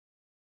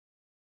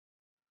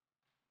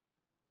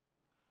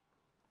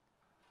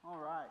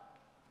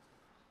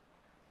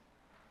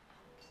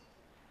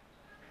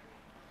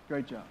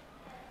Great job.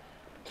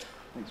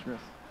 Thanks, Chris.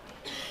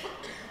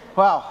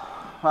 Wow,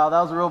 that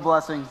was a real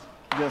blessing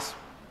just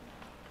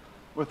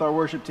with our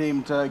worship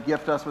team to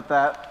gift us with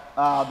that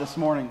this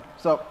morning.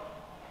 So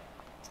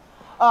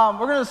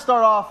we're going to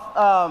start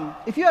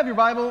off. If you have your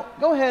Bible,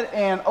 go ahead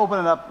and open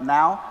it up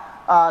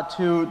now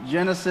to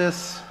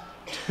Genesis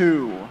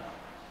 2.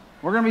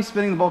 We're going to be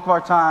spending the bulk of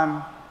our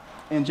time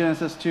in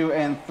Genesis 2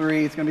 and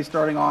 3. It's going to be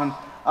starting on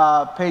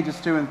pages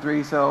 2 and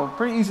 3, so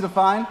pretty easy to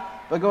find,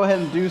 but go ahead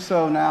and do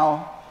so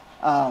now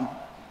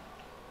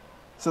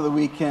so that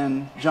we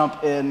can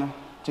jump in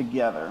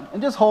together.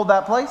 And just hold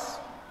that place.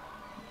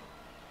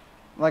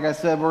 Like I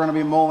said, we're going to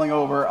be mulling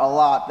over a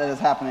lot that is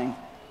happening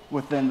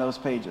within those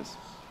pages.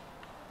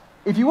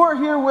 If you weren't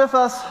here with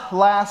us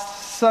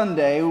last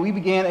Sunday, we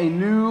began a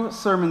new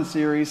sermon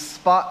series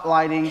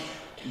spotlighting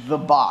the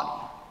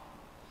body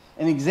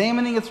and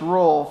examining its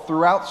role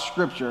throughout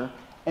Scripture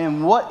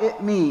and what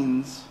it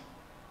means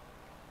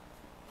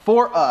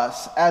for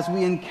us as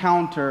we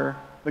encounter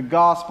the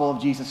gospel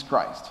of Jesus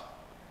Christ.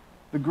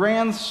 The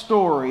grand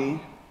story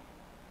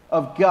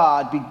of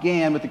God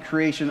began with the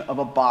creation of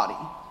a body,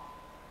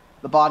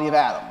 the body of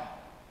Adam.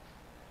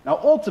 Now,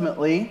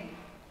 ultimately,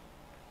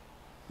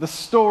 the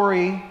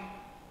story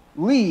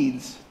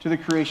leads to the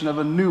creation of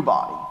a new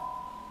body,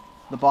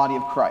 the body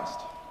of Christ.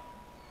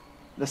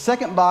 The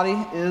second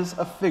body is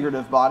a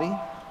figurative body,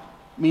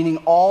 meaning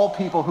all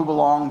people who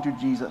belong to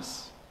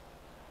Jesus.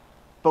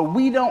 But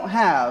we don't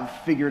have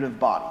figurative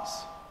bodies.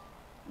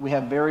 We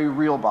have very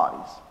real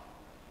bodies.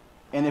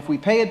 And if we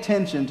pay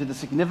attention to the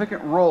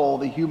significant role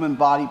the human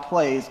body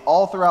plays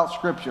all throughout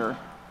Scripture,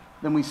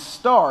 then we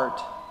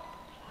start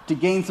to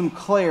gain some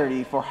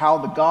clarity for how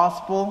the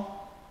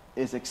gospel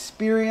is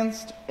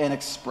experienced and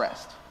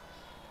expressed.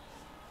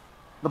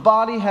 The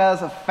body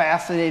has a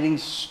fascinating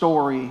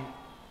story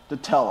to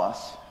tell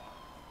us.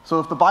 So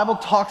if the Bible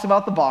talks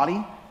about the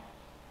body,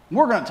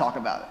 we're going to talk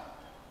about it.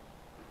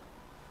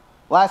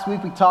 Last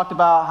week we talked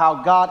about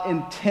how God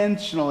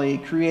intentionally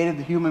created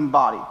the human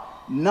body,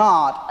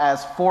 not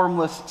as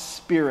formless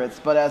spirits,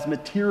 but as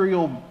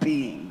material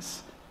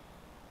beings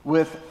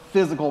with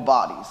physical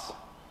bodies.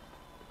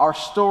 Our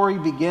story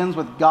begins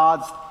with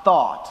God's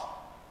thought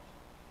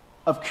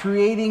of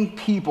creating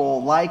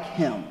people like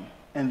him,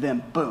 and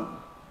then boom,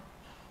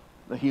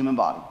 the human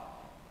body.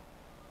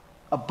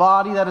 A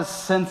body that is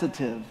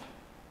sensitive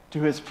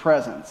to his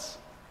presence,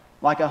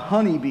 like a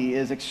honeybee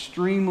is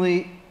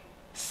extremely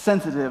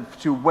sensitive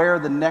to where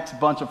the next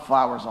bunch of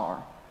flowers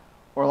are,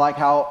 or like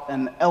how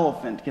an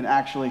elephant can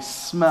actually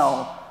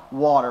smell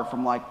water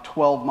from like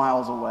 12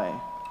 miles away.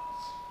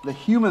 The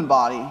human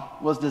body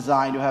was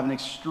designed to have an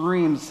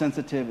extreme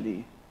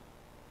sensitivity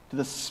to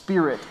the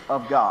Spirit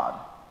of God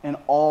and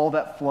all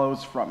that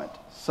flows from it,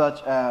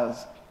 such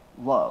as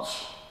love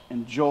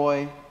and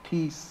joy,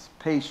 peace,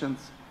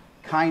 patience,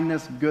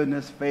 kindness,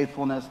 goodness,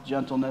 faithfulness,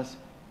 gentleness,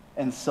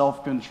 and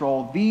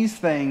self-control. These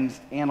things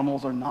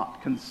animals are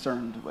not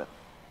concerned with.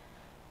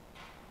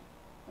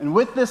 And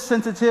with this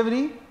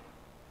sensitivity,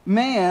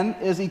 man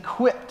is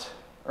equipped,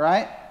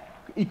 right?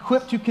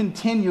 Equipped to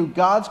continue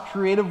God's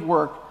creative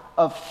work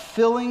of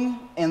filling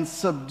and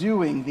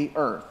subduing the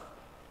earth.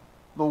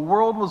 The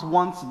world was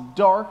once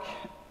dark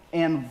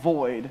and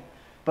void,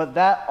 but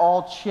that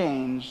all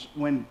changed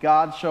when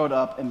God showed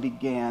up and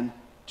began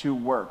to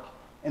work.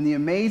 And the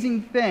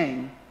amazing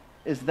thing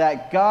is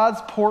that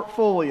God's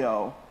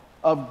portfolio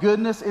of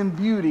goodness and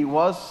beauty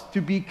was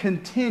to be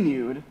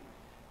continued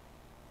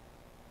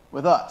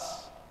with us.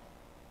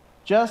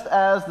 Just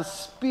as the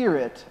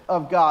Spirit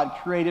of God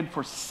created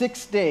for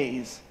 6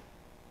 days,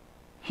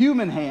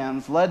 human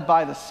hands led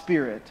by the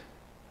Spirit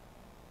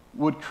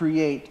would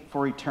create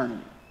for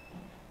eternity.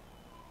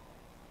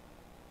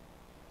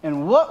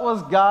 And what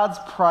was God's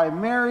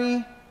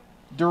primary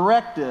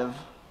directive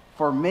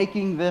for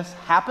making this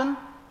happen?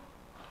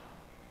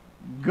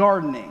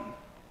 Gardening.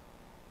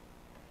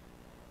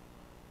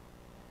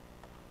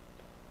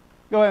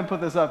 Go ahead and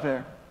put this up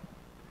here.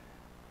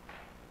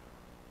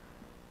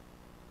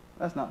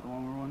 That's not the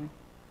one we're wanting.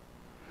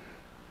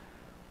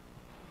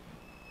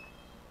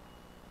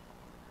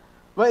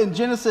 But in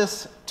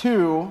Genesis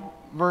 2,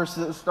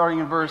 starting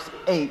in verse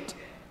 8,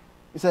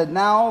 it said,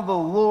 "Now the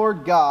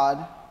Lord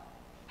God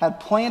had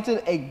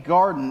planted a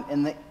garden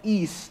in the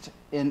east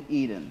in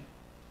Eden."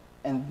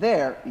 And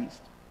there,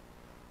 east.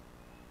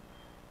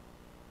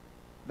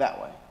 That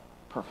way.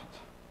 Perfect.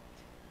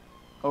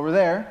 Over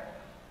there,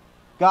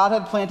 God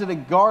had planted a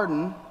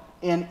garden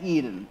in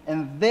Eden.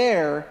 And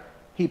there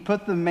he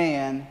put the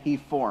man he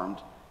formed.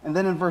 And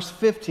then in verse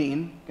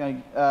 15,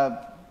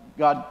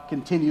 God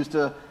continues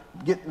to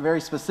get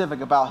very specific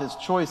about his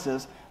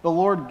choices. The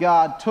Lord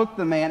God took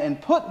the man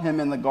and put him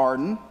in the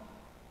garden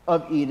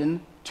of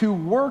Eden to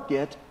work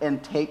it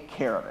and take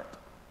care of it.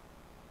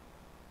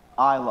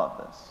 I love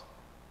this.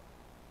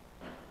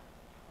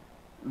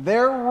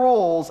 Their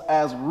roles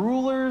as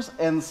rulers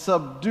and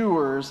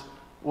subduers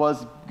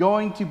was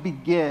going to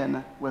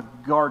begin with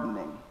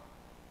gardening.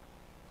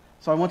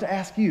 So I want to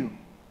ask you,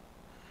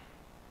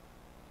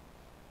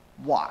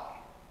 why?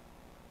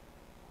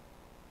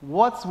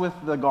 What's with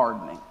the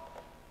gardening?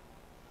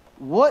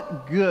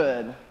 What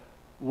good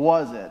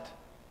was it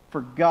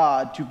for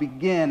God to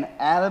begin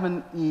Adam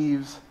and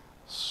Eve's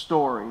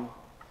story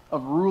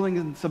of ruling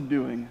and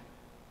subduing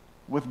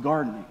with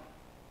gardening?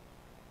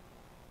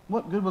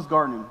 What good was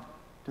gardening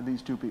to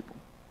these two people?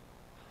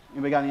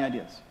 Anybody got any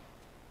ideas?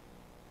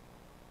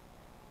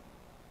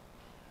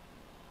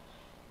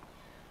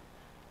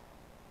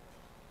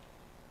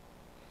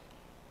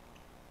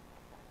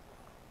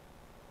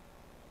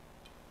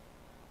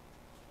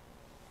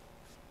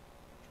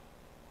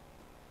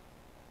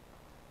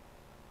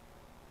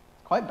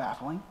 Quite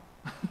baffling.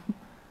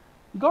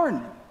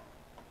 Gardening. If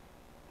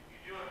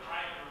you do it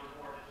right, you're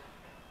rewarded.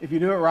 If you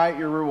do it right,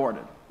 you're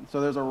rewarded. So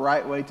there's a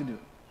right way to do it.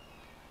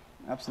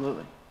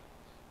 Absolutely.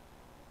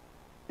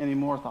 Any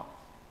more thoughts?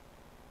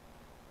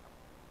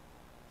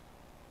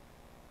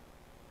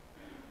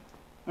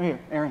 Oh, here,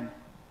 Aaron.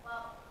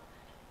 Well,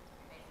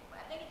 basically,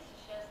 I think it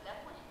just shows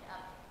definitely a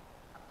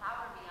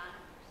power beyond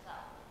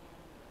yourself,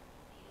 giving you a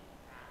seed in the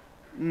ground.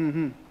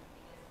 Mm-hmm.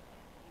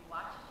 Because you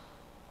watch,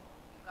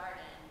 you garden,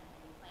 and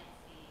you plant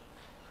seeds,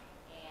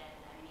 and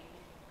I mean, you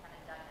can kind of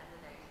duck under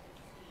there, you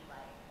can see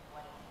like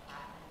what is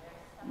happening.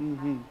 There's stuff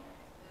happening,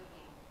 it's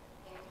moving,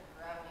 things are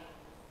growing.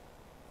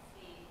 The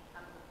seed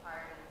comes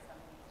apart, and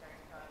something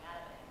starts growing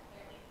out of it. And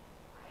clearly,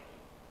 I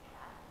didn't see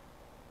that,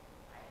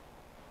 right?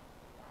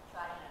 So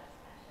I don't know,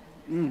 just kind of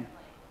shows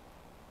there's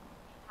definitely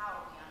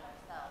power beyond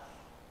ourselves.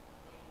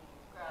 Making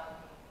things grow,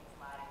 making things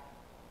live.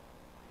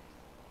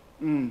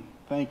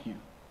 Thank you.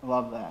 I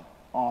love that.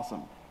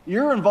 Awesome.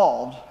 You're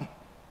involved,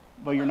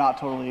 but you're not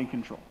totally in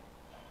control.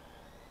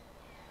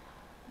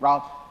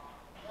 Rob? I was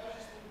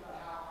just thinking about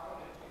how I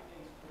want to do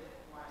things with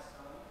my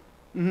son.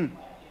 Mm-hmm.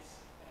 Like it's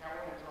like I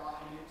want to draw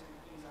him into the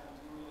things I'm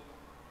doing.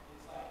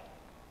 It's like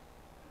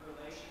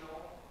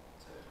relational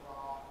to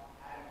draw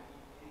Adam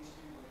and Eve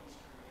into what he's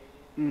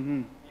created,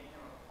 Mm-hmm. make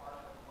him a part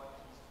of what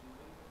he's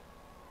doing.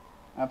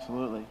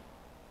 Absolutely.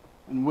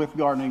 And with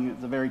gardening,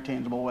 it's a very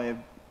tangible way of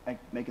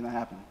making that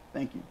happen.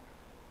 Thank you.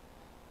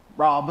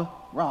 Rob, there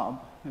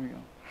we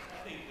go. I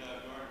think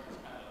gardens is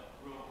kind of a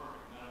real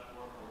perfect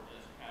metaphor for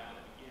just kind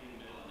of a beginning,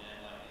 middle, and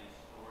end, like any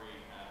story,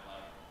 kind of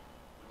like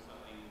when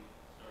something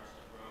starts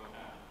to grow,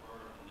 kind of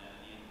birth, and then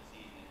at the end of the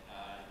season it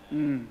dies,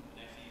 and then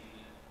the next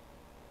season,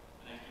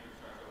 the next year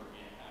it starts over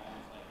again. Kind of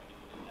almost like we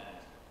can look at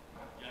that as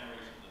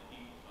generations of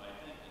people. So I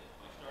think that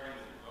by starting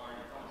with your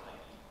garden, it's almost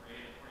like he's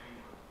created a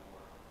framework for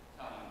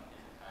telling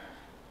his entire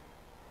story.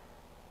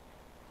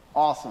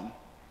 Awesome.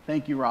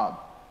 Thank you,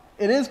 Rob.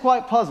 It is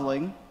quite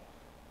puzzling,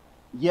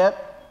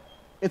 yet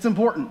it's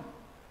important.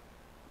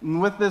 And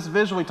with this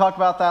visual, we talked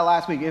about that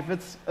last week. If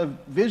it's a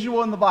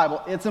visual in the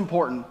Bible, it's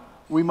important.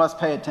 We must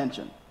pay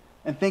attention.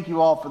 And thank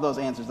you all for those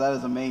answers. That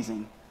is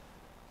amazing.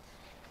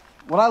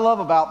 What I love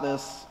about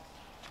this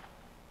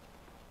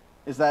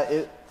is that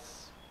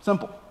it's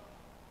simple.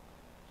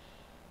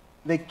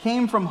 They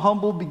came from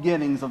humble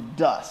beginnings of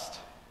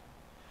dust.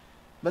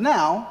 But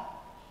now,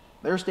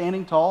 they're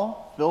standing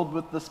tall, filled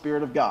with the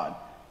Spirit of God.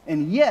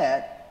 And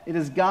yet, it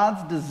is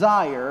God's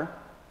desire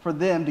for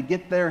them to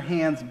get their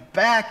hands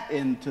back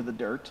into the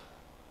dirt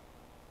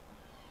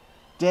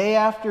day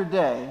after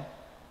day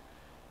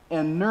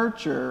and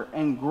nurture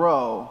and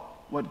grow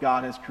what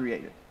God has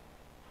created.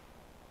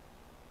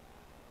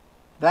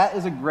 That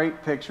is a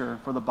great picture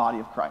for the body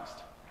of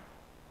Christ.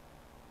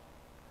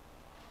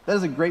 That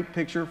is a great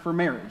picture for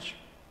marriage.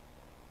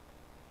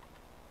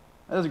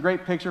 That is a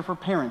great picture for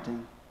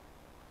parenting.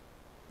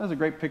 That is a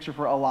great picture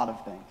for a lot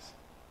of things.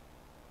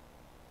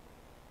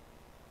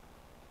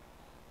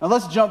 Now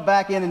let's jump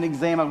back in and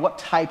examine what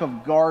type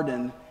of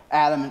garden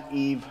Adam and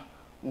Eve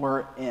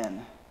were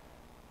in.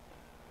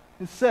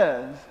 It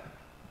says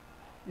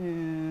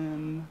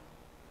let's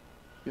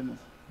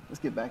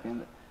get back in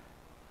it.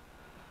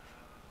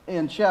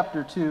 In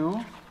chapter 2,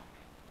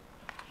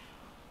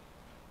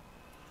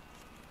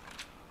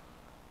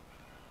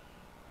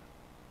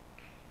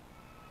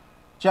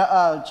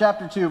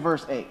 chapter 2,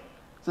 verse 8. It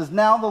says,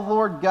 now the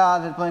Lord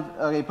God had planted,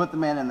 okay, put the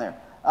man in there.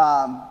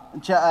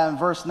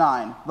 Verse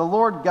 9, the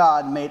Lord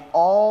God made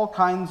all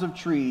kinds of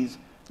trees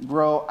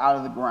grow out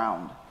of the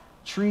ground,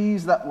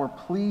 trees that were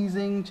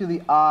pleasing to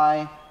the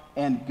eye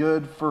and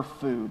good for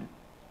food.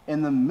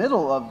 In the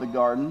middle of the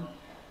garden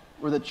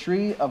were the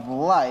tree of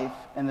life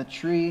and the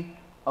tree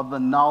of the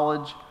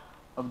knowledge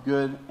of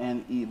good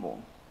and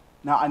evil.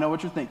 Now, I know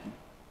what you're thinking.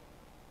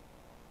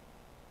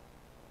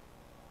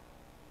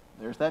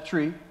 There's that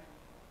tree.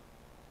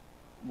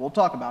 We'll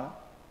talk about it.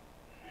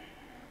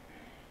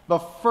 But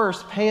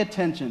first, pay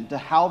attention to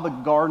how the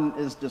garden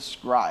is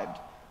described.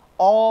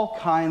 All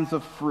kinds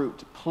of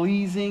fruit,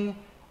 pleasing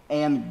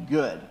and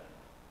good.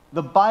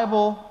 The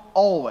Bible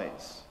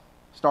always,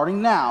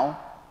 starting now,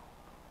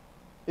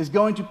 is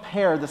going to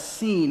pair the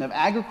scene of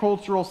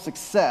agricultural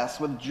success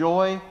with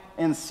joy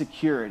and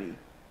security.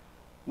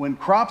 When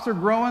crops are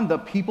growing, the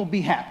people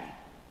be happy,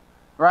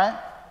 right?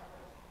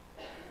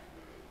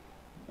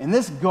 And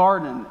this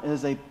garden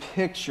is a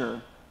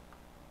picture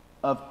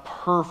of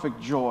perfect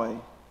joy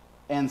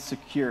and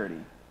security.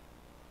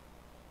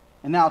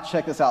 And now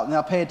check this out.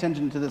 Now pay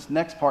attention to this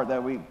next part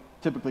that we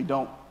typically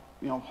don't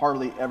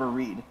hardly ever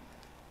read.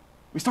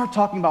 We start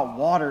talking about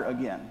water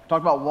again. We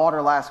talked about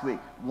water last week.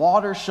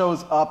 Water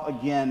shows up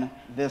again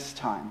this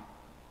time.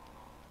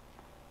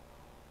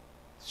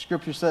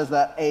 Scripture says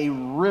that a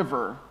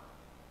river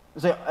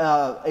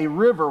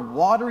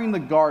watering the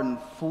garden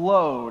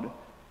flowed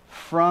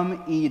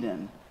from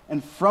Eden.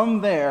 And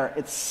from there,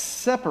 it's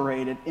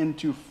separated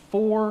into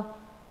 4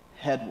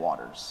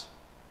 headwaters.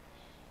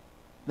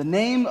 The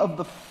name of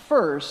the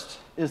first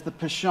is the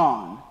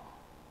Pishon.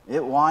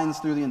 It winds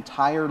through the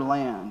entire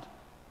land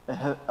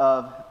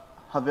of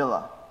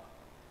Havilah,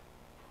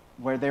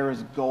 where there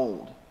is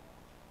gold.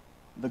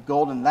 The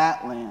gold in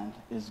that land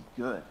is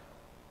good.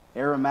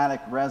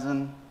 Aromatic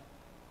resin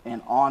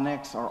and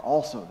onyx are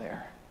also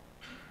there.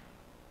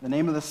 The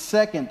name of the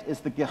second is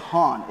the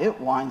Gihon.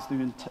 It winds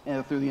through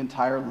the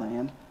entire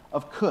land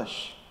of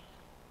Cush.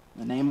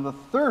 The name of the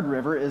third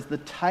river is the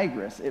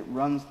Tigris. It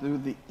runs through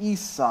the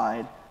east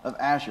side of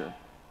Ashur.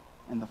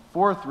 And the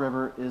fourth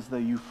river is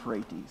the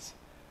Euphrates.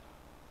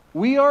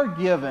 We are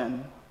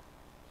given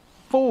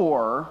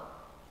 4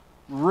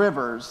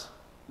 rivers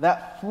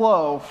that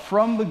flow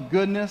from the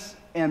goodness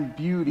and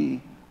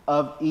beauty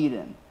of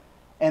Eden.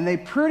 And they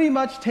pretty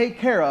much take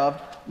care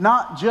of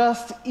not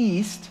just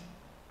east,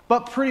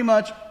 but pretty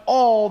much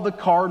all the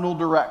cardinal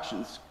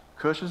directions.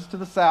 Cush is to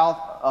the south,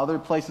 other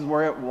places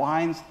where it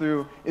winds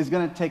through is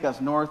going to take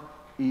us north,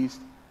 east,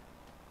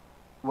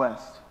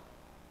 west.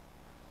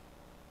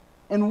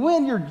 And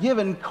when you're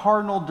given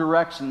cardinal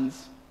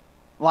directions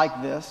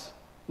like this,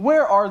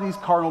 where are these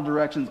cardinal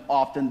directions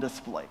often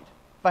displayed?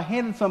 If I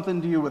handed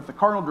something to you with the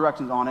cardinal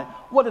directions on it,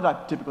 what did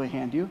I typically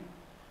hand you?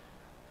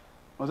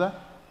 What was that?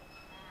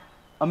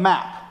 A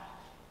map.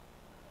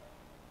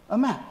 A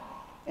map.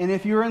 And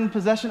if you're in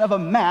possession of a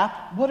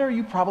map, what are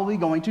you probably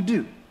going to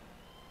do?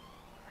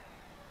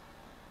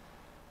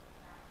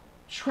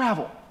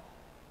 Travel.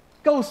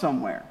 Go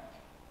somewhere.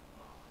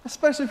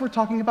 Especially if we're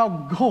talking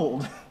about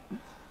gold.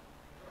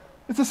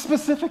 It's a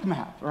specific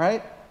map,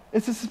 right?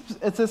 It's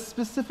a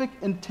specific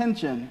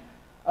intention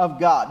of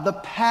God. The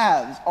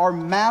paths are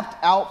mapped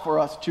out for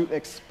us to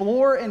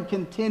explore and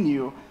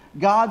continue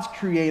God's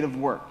creative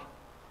work.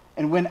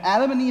 And when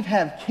Adam and Eve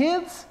have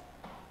kids,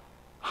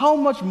 how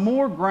much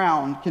more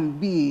ground can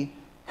be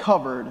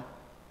covered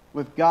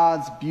with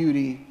God's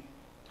beauty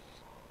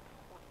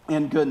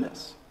and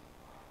goodness?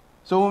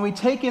 So when we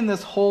take in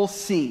this whole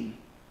scene,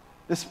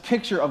 this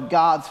picture of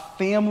God's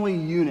family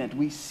unit,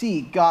 we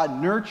see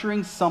God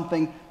nurturing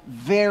something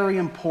very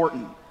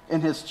important in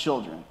his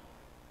children.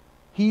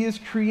 He is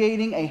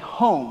creating a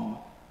home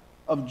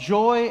of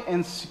joy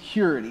and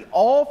security,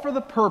 all for the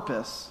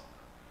purpose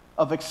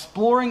of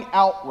exploring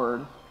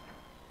outward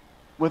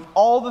with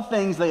all the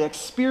things they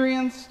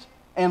experienced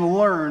and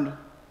learned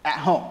at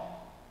home.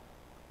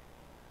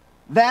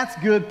 That's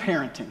good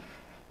parenting.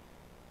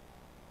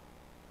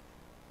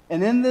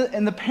 And in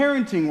the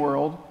parenting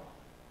world,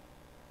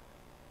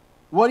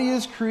 what he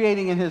is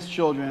creating in his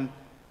children,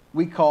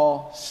 we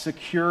call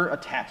secure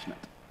attachment.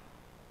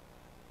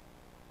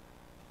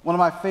 One of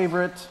my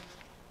favorite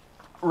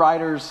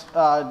writers,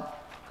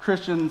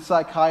 Christian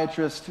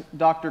psychiatrist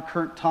Dr.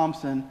 Kurt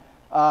Thompson,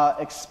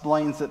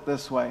 explains it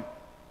this way.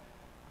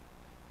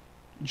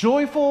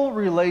 Joyful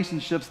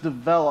relationships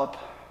develop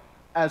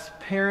as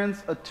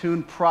parents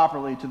attune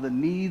properly to the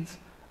needs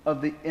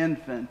of the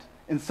infant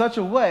in such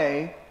a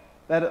way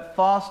that it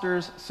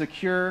fosters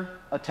secure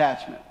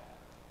attachment.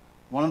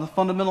 One of the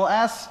fundamental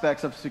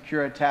aspects of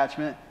secure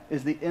attachment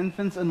is the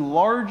infant's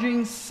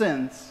enlarging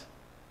sense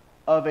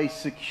of a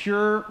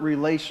secure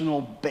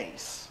relational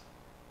base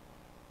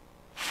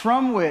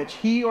from which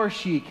he or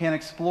she can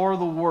explore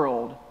the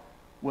world.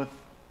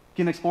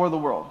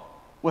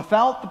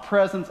 Without the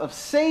presence of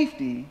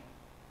safety,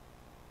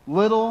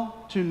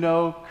 little to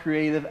no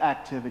creative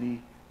activity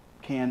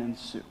can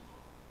ensue.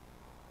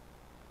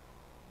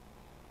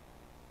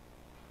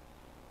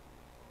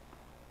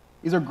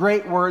 These are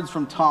great words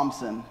from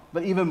Thompson,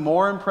 but even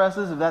more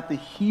impressive is that the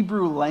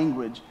Hebrew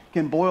language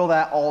can boil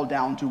that all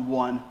down to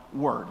one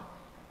word: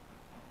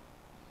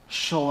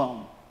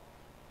 shalom.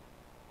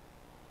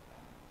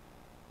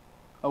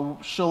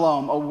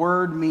 Shalom, a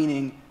word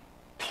meaning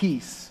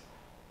peace,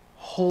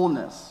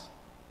 wholeness,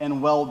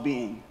 and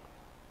well-being.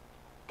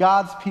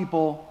 God's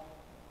people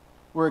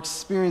were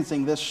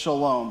experiencing this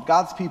shalom.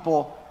 God's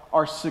people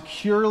are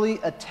securely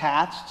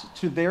attached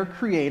to their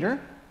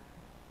Creator.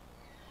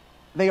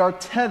 They are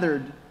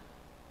tethered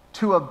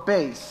to a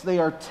base. They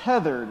are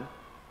tethered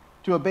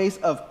to a base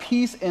of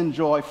peace and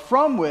joy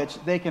from which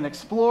they can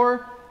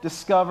explore,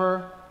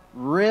 discover,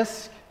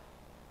 risk,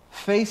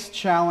 face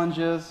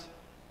challenges,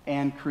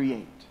 and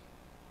create.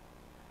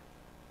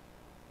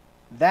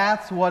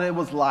 That's what it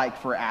was like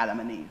for Adam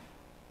and Eve.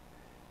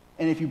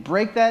 And if you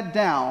break that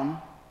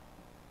down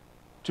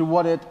to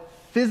what it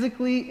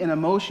physically and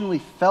emotionally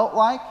felt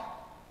like,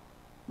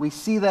 we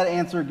see that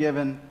answer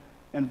given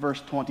in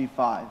verse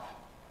 25,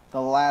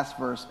 the last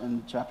verse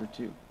in chapter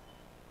 2.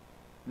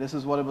 This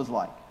is what it was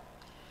like.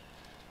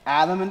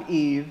 Adam and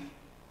Eve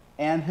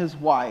and his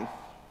wife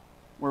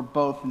were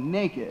both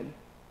naked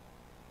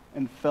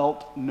and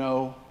felt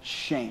no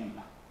shame.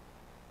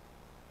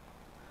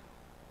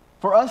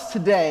 For us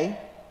today,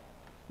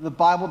 the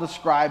Bible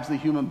describes the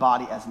human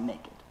body as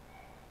naked.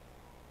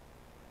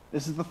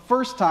 This is the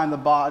first time the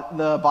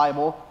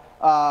Bible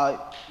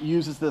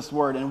uses this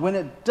word. And when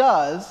it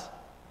does,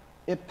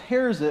 it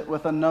pairs it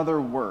with another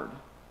word: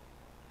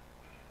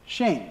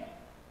 shame.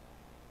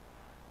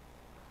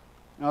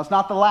 Now, it's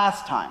not the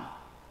last time.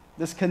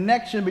 This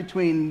connection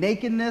between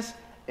nakedness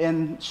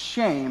and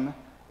shame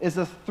is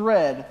a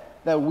thread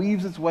that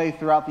weaves its way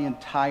throughout the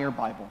entire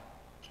Bible.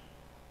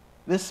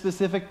 This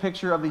specific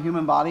picture of the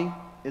human body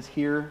is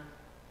here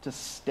to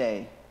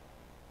stay.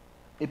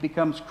 It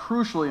becomes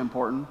crucially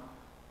important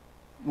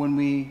when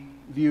we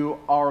view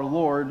our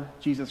Lord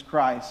Jesus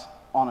Christ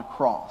on a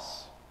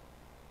cross.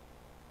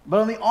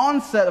 But on the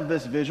onset of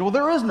this visual,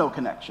 there is no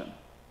connection.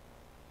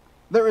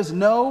 There is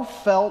no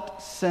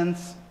felt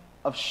sense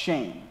of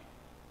shame.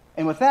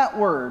 And with that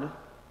word,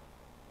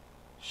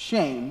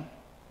 shame,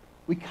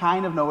 we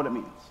kind of know what it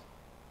means.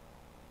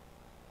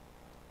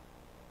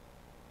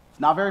 It's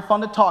not very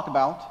fun to talk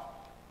about.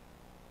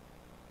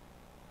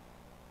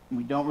 And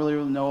we don't really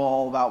know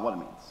all about what it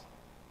means.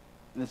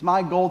 And it's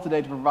my goal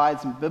today to provide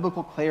some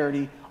biblical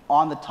clarity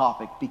on the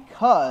topic,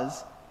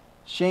 because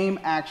shame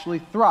actually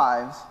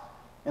thrives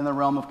in the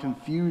realm of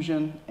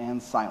confusion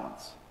and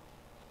silence.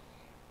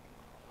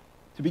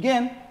 To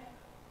begin,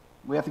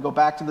 we have to go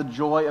back to the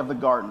joy of the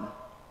garden.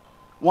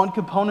 One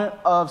component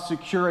of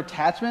secure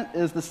attachment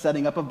is the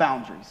setting up of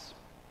boundaries,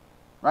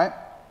 right?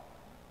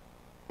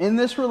 In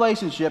this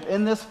relationship,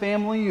 in this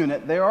family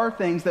unit, there are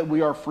things that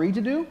we are free to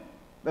do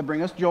that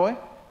bring us joy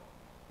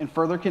and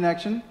further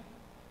connection,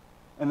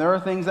 and there are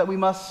things that we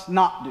must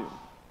not do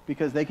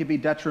because they could be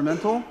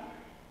detrimental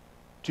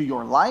to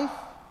your life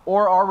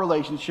or our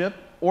relationship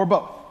or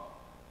both.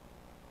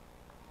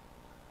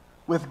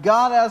 With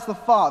God as the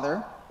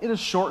Father, it is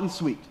short and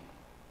sweet.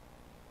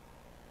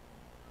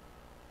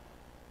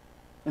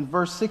 In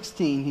verse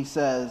 16, it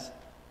says,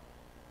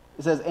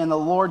 "And the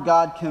Lord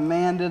God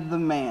commanded the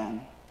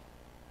man,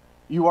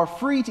 you are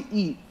free to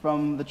eat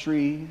from the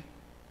tree,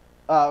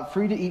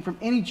 free to eat from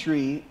any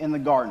tree in the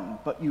garden,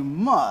 but you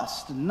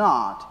must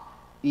not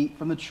eat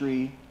from the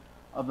tree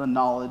of the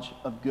knowledge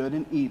of good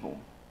and evil.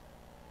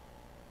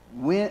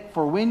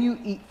 For when you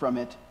eat from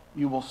it,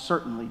 you will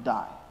certainly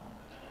die."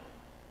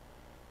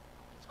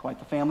 It's quite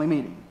the family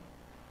meeting.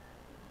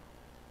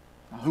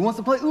 Now, who wants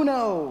to play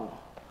Uno?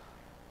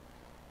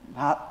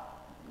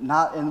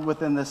 Not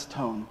within this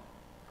tone.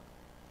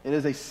 It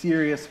is a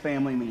serious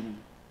family meeting.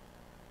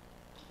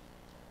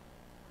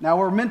 Now,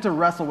 we're meant to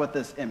wrestle with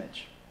this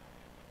image.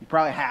 You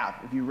probably have,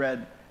 if you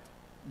read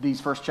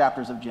these first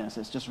chapters of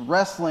Genesis, just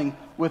wrestling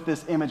with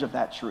this image of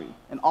that tree.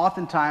 And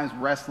oftentimes,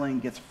 wrestling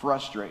gets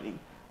frustrating.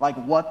 Like,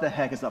 what the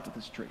heck is up with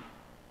this tree?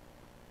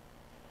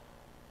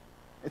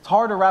 It's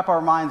hard to wrap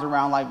our minds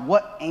around, like,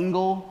 what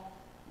angle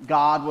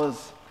God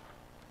was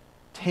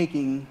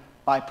taking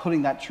by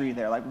putting that tree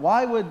there. Like,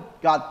 why would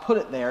God put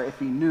it there if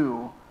he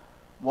knew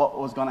what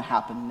was going to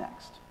happen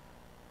next?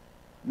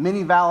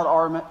 Many valid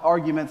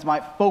arguments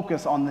might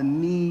focus on the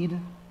need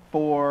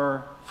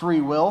for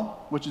free will,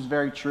 which is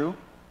very true.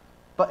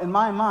 But in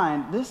my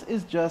mind, this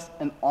is just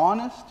an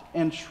honest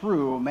and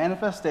true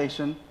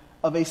manifestation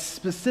of a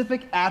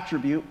specific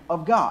attribute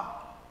of God.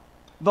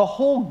 The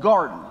whole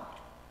garden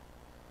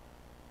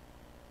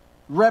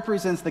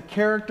represents the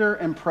character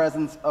and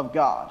presence of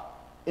God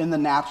in the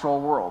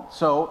natural world.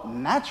 So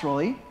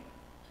naturally,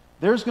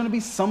 there's going to be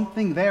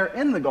something there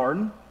in the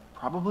garden,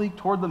 probably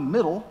toward the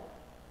middle,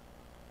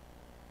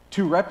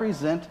 to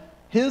represent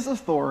his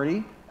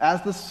authority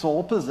as the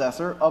sole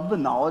possessor of the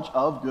knowledge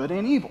of good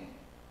and evil.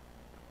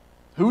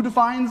 Who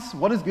defines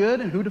what is good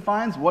and who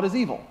defines what is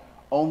evil?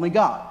 Only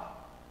God.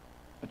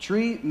 A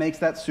tree makes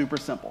that super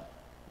simple.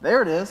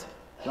 There it is.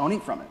 Don't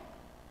eat from it.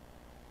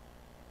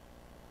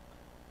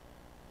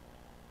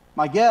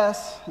 My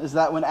guess is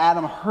that when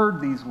Adam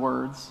heard these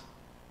words,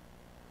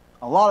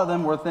 a lot of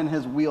them were within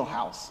his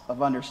wheelhouse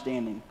of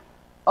understanding.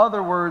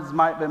 Other words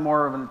might be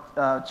more of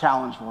a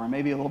challenge for him,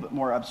 maybe a little bit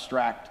more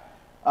abstract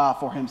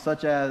for him,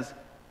 such as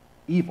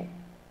evil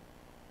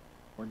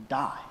or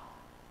die.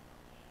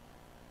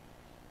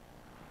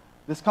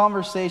 This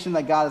conversation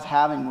that God is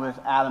having with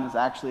Adam is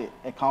actually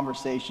a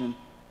conversation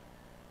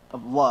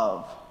of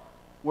love,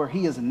 where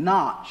he is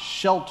not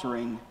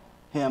sheltering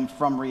him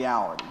from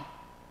reality,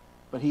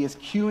 but he is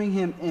cueing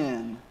him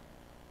in,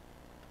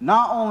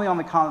 not only on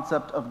the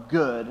concept of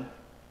good,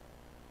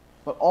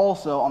 but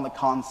also on the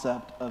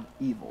concept of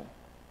evil,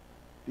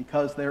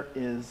 because there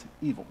is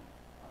evil.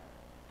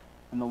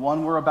 And the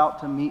one we're about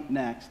to meet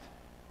next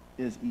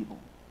is evil.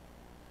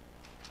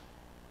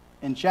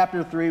 In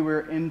chapter 3,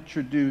 we're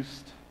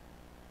introduced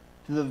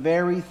to the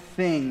very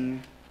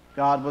thing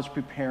God was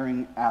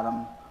preparing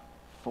Adam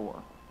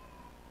for.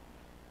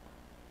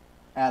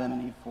 Adam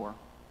and Eve for.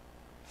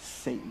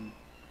 Satan.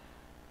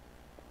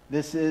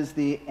 This is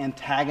the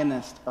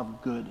antagonist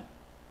of good,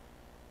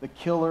 the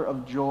killer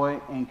of joy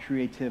and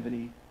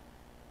creativity.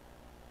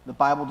 The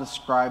Bible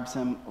describes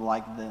him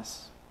like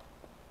this.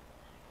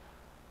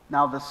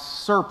 Now the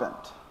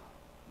serpent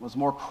was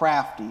more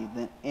crafty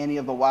than any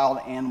of the wild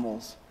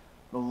animals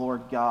the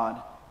Lord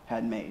God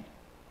had made.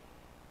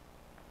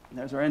 And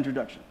there's our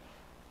introduction.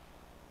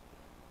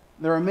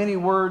 There are many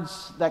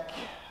words that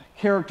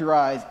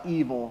characterize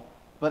evil,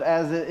 but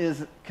as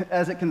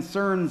it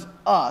concerns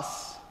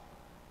us,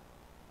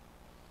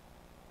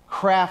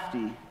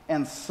 crafty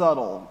and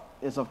subtle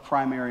is of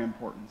primary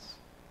importance.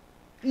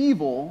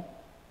 Evil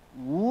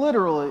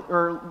literally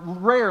or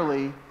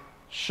rarely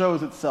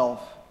shows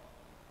itself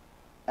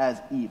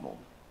as evil.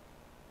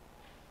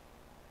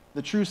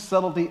 The true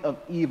subtlety of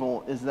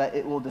evil is that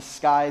it will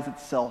disguise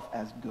itself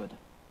as good.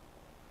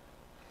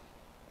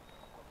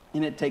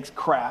 And it takes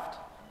craft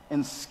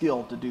and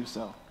skill to do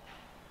so.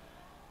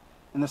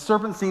 And the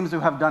serpent seems to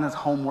have done his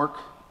homework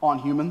on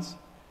humans.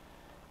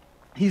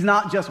 He's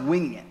not just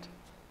winging it.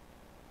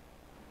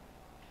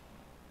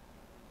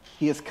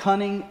 He is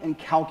cunning and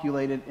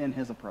calculated in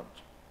his approach.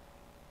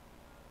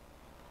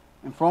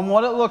 And from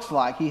what it looks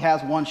like, he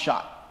has one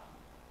shot,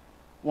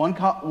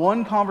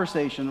 one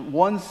conversation,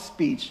 one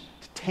speech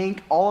to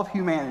tank all of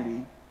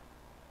humanity,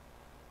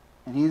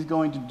 and he's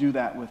going to do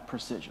that with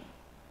precision.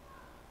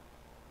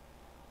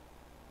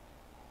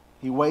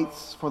 He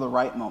waits for the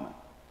right moment,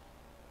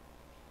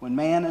 when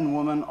man and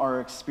woman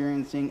are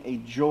experiencing a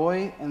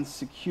joy and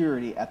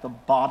security at the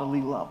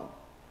bodily level.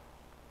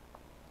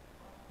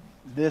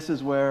 This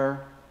is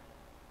where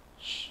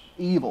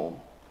evil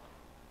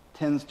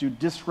tends to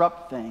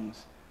disrupt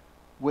things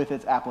with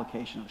its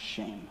application of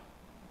shame.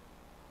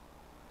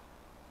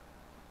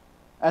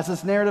 As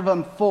this narrative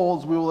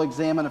unfolds, we will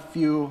examine a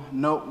few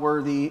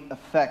noteworthy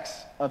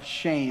effects of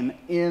shame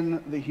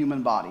in the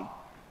human body.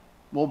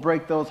 We'll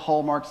break those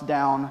hallmarks of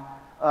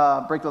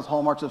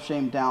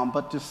shame down.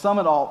 But to sum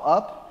it all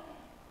up,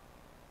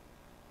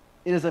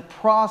 it is a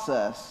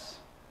process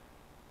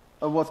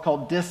of what's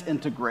called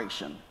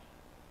disintegration.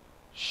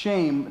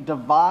 Shame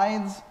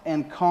divides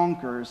and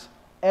conquers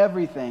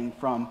everything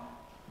from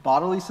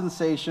bodily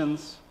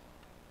sensations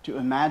to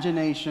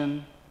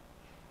imagination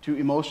to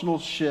emotional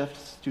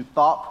shifts to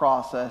thought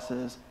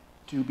processes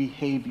to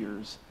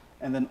behaviors,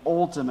 and then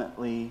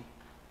ultimately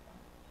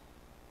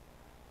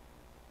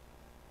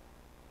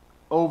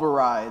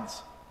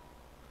overrides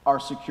our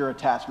secure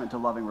attachment to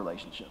loving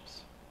relationships.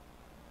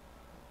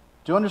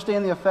 To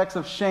understand the effects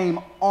of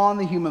shame on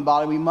the human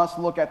body, we must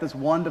look at this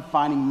one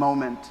defining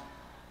moment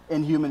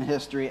in human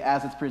history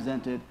as it's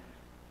presented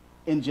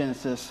in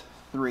Genesis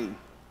 3.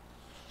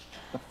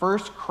 The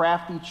first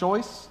crafty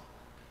choice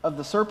of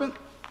the serpent,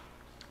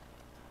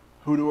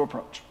 who to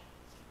approach.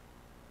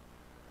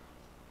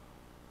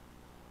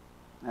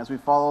 As we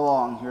follow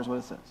along, here's what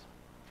it says.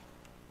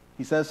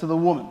 He says to the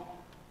woman,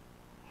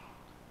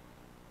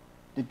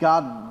 "Did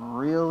God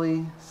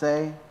really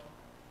say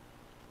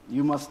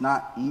you must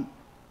not eat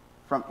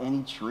from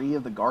any tree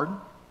of the garden?"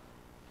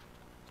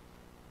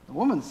 The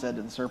woman said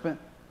to the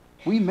serpent,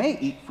 "We may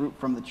eat fruit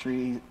from the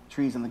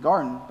trees in the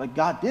garden, but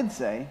God did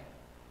say,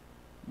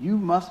 you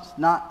must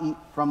not eat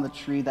from the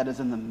tree that is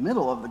in the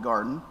middle of the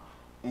garden,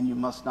 and you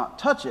must not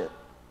touch it,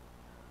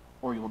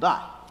 or you will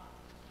die."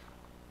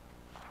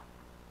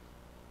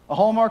 A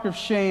hallmark of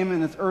shame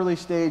in its early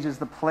stage is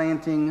the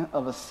planting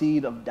of a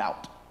seed of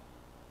doubt.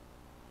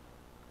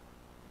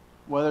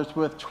 Whether it's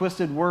with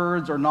twisted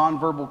words or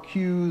nonverbal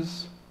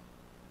cues,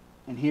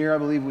 and here I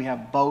believe we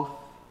have both,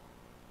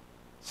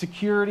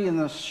 security and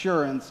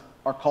assurance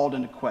are called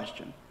into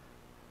question.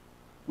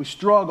 We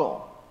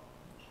struggle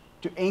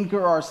to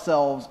anchor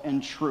ourselves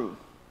in truth,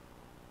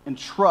 and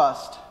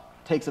trust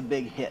takes a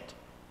big hit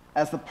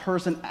as the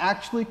person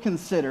actually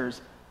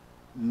considers,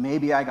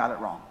 maybe I got it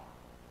wrong.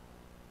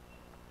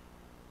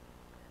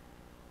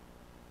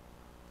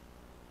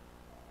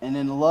 And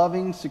in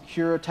loving,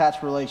 secure,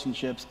 attached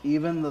relationships,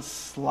 even the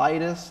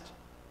slightest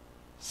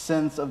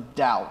sense of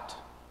doubt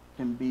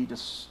can be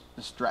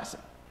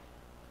distressing.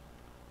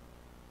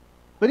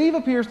 But Eve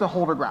appears to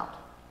hold her ground.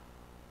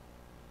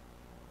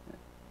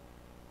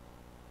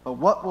 But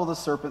what will the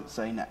serpent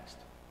say next?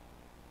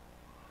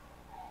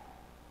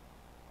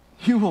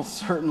 "You will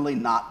certainly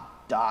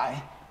not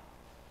die,"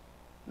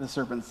 the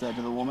serpent said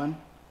to the woman,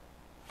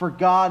 "for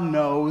God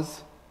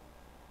knows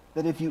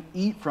that if you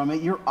eat from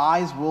it, your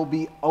eyes will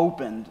be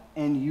opened,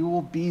 and you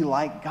will be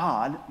like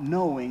God,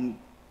 knowing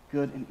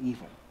good and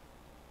evil."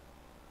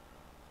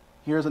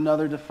 Here's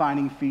another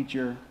defining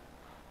feature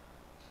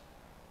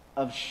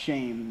of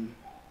shame,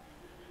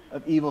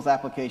 of evil's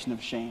application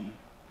of shame: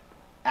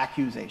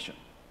 accusation.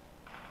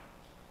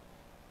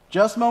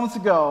 Just moments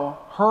ago,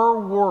 her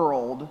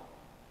world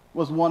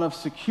was one of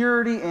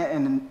security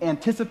and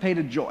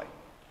anticipated joy.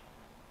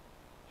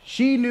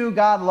 She knew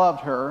God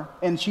loved her,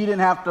 and she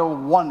didn't have to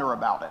wonder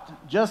about it,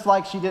 just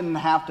like she didn't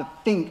have to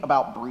think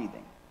about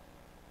breathing.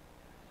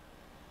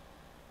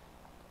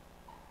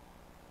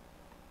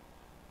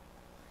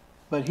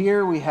 But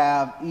here we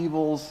have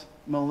evil's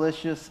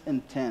malicious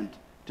intent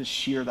to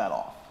shear that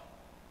off.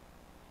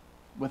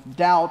 With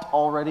doubt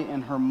already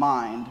in her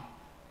mind,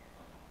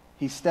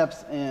 he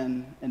steps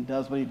in and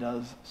does what he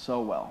does so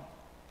well.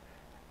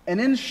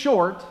 And in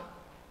short,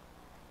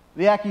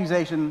 the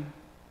accusation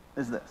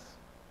is this: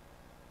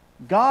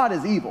 God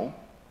is evil,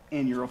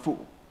 and you're a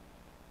fool.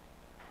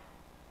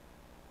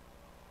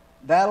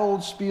 That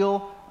old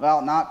spiel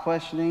about not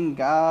questioning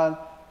God,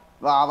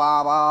 blah,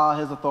 blah, blah,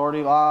 his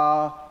authority,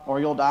 blah, or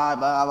you'll die,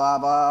 blah, blah,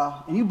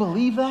 blah, and you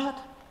believe that,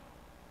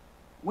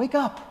 wake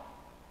up.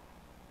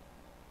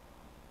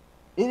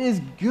 It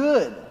is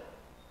good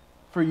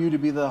for you to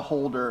be the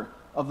holder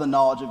of the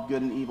knowledge of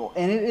good and evil.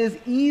 And it is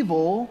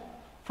evil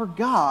for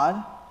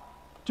God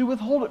to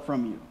withhold it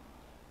from you.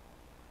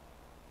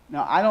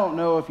 Now, I don't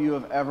know if you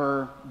have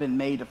ever been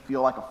made to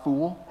feel like a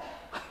fool,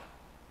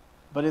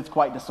 but it's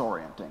quite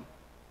disorienting.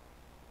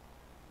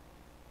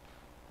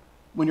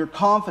 When your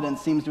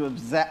confidence seems to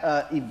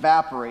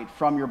evaporate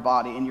from your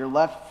body and you're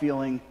left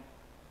feeling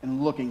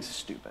and looking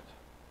stupid.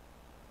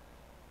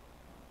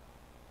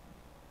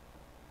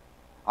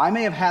 I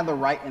may have had the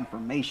right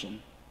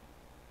information,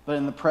 but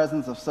in the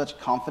presence of such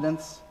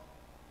confidence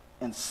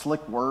and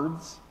slick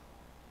words,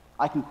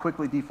 I can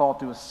quickly default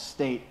to a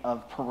state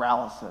of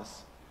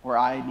paralysis where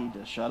I need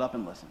to shut up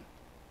and listen,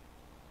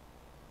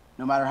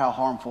 no matter how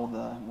harmful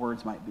the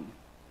words might be.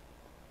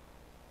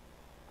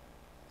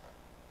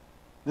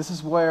 This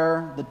is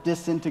where the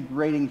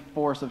disintegrating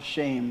force of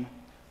shame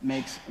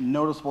makes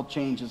noticeable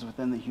changes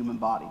within the human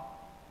body.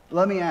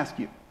 Let me ask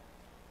you,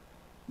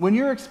 when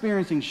you're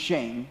experiencing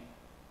shame,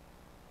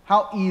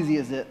 how easy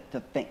is it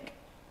to think?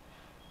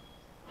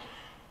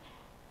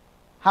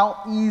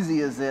 How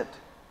easy is it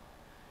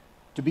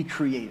to be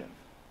creative?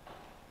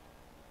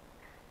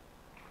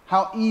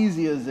 How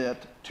easy is it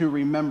to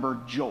remember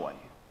joy?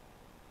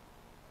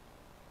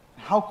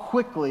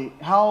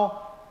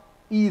 How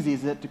easy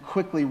is it to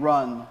quickly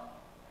run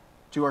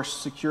to our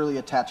securely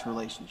attached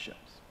relationships?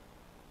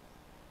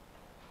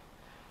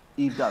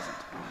 Eve doesn't.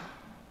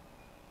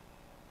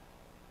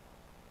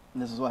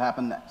 And this is what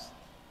happened next.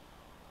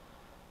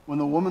 When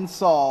the woman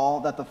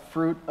saw that the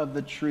fruit of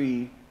the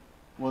tree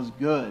was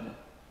good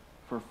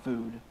for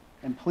food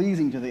and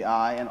pleasing to the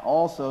eye and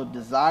also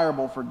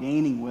desirable for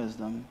gaining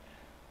wisdom,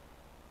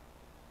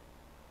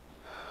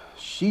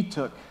 she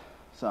took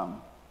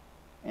some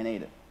and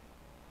ate it.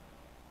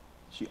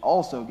 She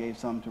also gave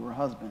some to her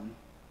husband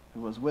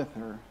who was with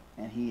her,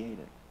 and he ate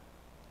it.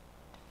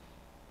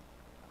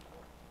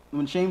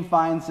 When shame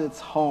finds its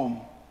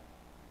home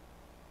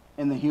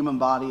in the human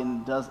body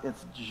and does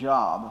its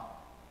job,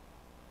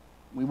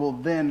 we will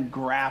then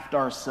graft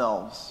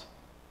ourselves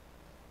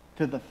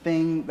to the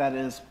thing that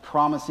is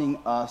promising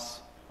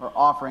us or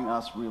offering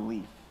us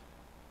relief.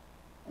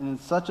 And in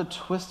such a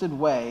twisted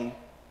way,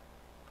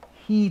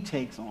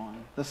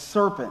 the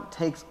serpent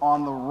takes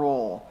on the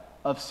role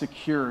of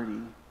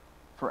security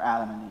for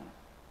Adam and Eve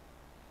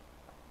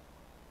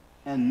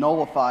and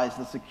nullifies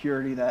the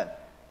security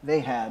that they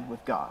had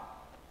with God.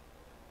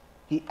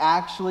 He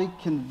actually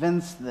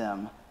convinced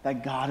them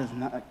that God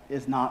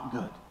is not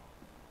good.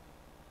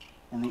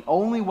 And the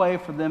only way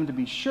for them to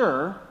be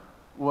sure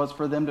was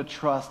for them to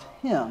trust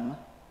him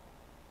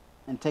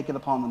and take it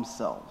upon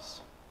themselves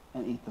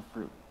and eat the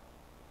fruit.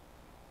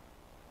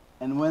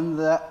 And when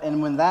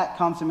that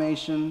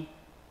consummation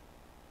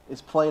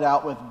is played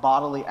out with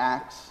bodily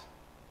acts,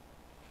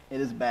 it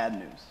is bad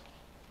news.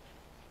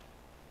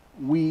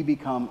 We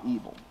become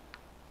evil.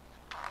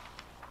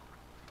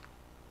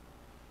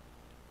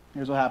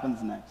 Here's what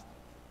happens next.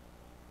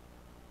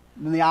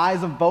 Then the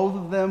eyes of both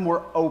of them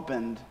were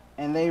opened,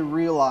 and they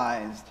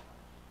realized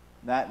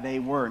that they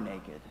were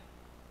naked.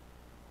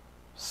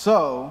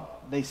 So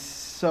they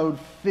sewed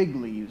fig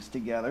leaves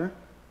together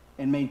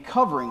and made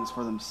coverings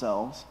for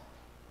themselves.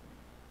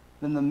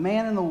 Then the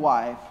man and the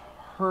wife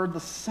heard the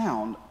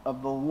sound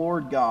of the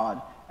Lord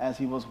God as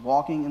he was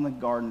walking in the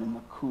garden in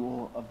the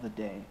cool of the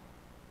day.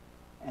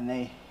 And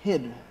they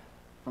hid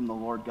from the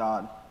Lord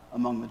God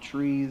among the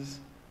trees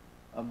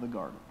of the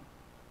garden.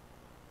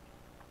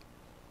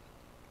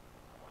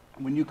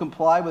 When you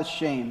comply with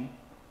shame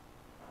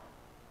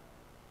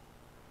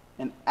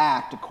and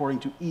act according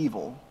to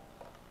evil,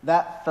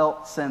 that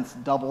felt sense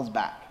doubles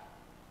back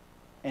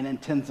and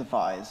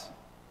intensifies,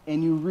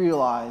 and you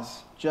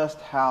realize just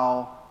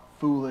how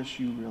foolish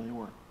you really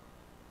were,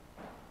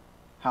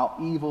 how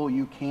evil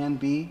you can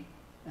be,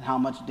 and how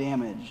much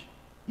damage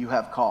you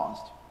have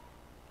caused.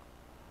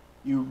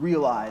 You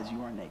realize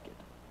you are naked.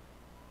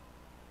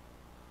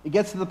 It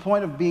gets to the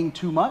point of being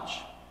too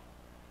much,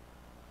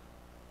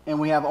 and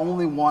we have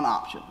only one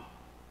option: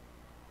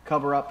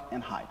 cover up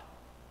and hide.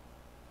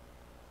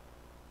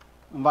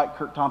 I invite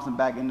Kirk Thompson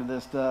back into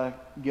this to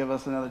give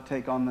us another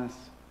take on this.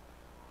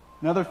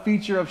 Another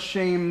feature of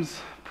shame's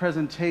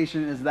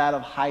presentation is that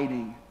of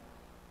hiding,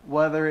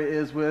 whether it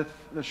is with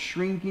the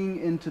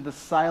shrinking into the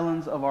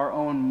silence of our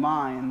own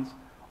minds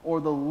or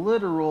the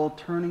literal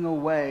turning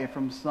away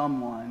from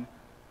someone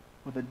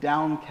with a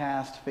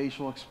downcast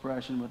facial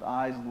expression with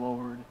eyes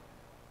lowered.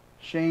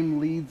 Shame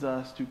leads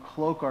us to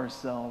cloak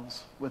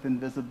ourselves with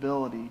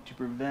invisibility to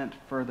prevent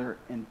further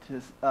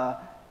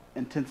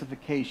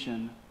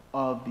intensification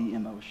of the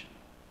emotion.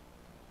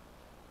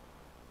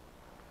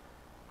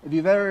 If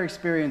you've ever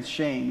experienced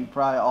shame, you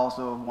probably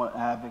also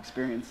have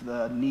experienced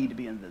the need to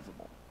be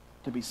invisible,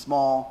 to be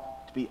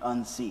small, to be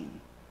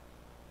unseen.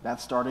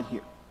 That started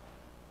here.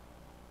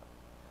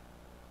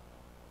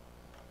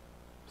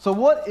 So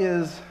what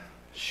is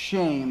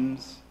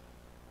shame's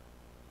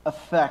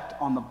effect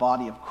on the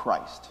body of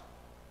Christ.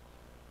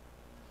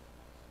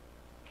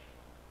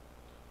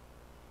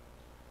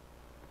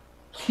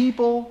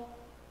 People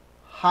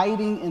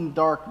hiding in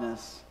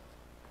darkness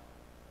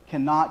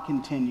cannot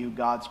continue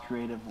God's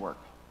creative work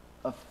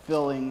of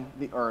filling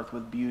the earth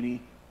with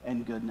beauty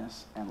and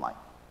goodness and light.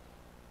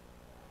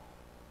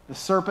 The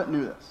serpent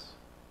knew this,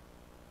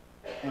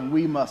 and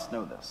we must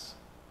know this.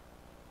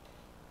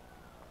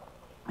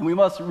 And we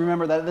must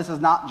remember that this is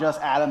not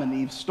just Adam and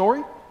Eve's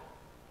story.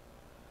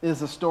 It is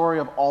the story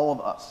of all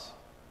of us.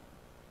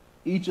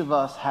 Each of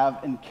us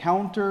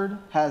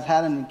has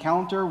had an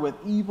encounter with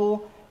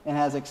evil and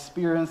has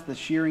experienced the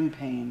shearing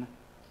pain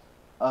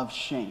of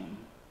shame.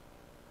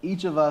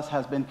 Each of us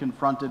has been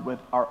confronted with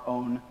our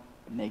own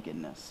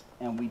nakedness,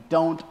 and we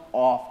don't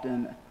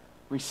often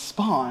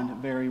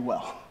respond very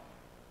well.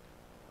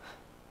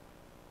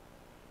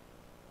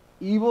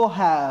 Evil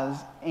has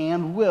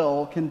and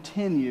will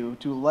continue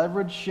to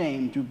leverage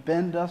shame to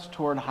bend us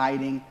toward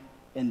hiding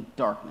in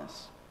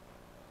darkness.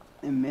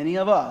 And many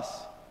of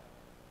us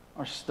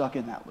are stuck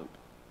in that loop.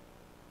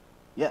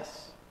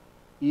 Yes,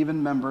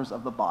 even members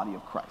of the body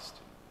of Christ.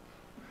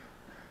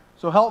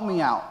 So help me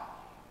out,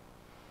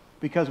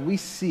 because we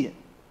see it.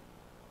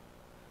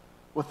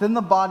 Within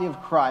the body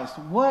of Christ,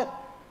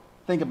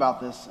 think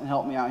about this and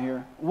help me out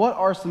here. What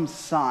are some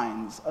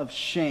signs of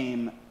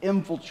shame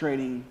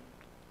infiltrating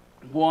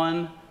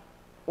one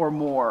or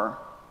more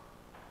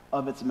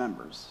of its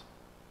members?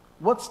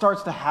 What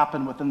starts to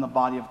happen within the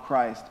body of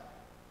Christ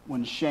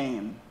when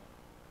shame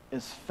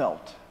is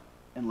felt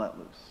and let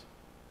loose?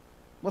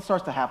 What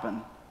starts to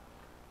happen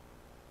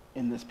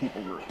in this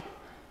people group?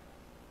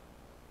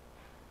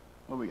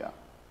 What do we got?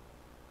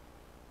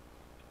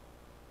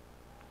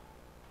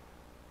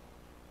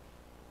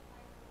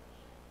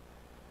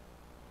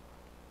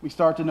 We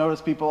start to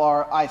notice people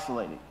are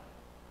isolating.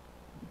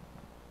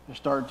 They're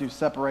starting to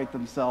separate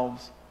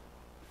themselves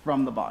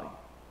from the body.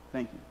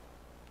 Thank you.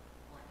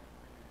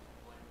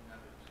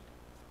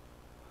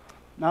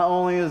 Not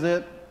only is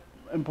it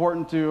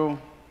important to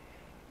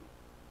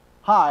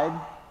hide,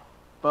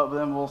 but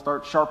then we'll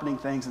start sharpening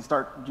things and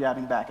start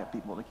jabbing back at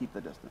people to keep the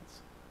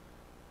distance.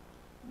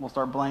 We'll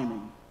start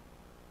blaming.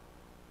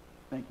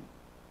 Thank you.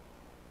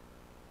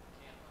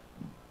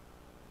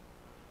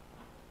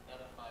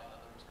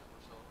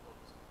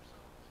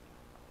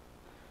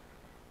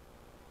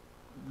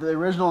 The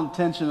original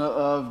intention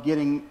of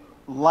getting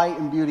light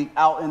and beauty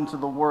out into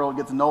the world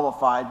gets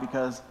nullified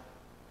because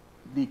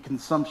the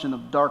consumption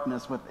of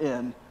darkness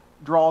within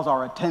draws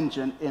our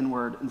attention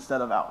inward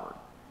instead of outward.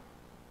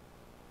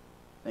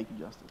 Thank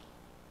you, Justin.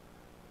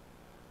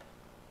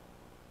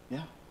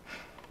 Yeah,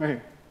 right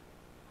here.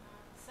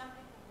 Some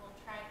people will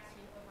try to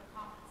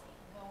overcompensate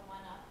and go one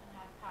up and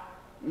have power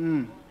over people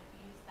and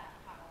abuse that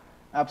power.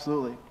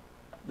 Absolutely.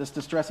 This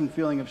distressing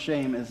feeling of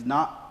shame is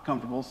not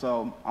comfortable,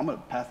 so I'm going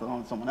to pass it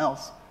on to someone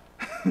else.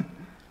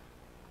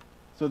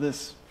 So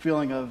this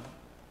feeling of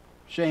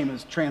shame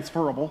is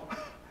transferable.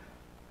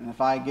 And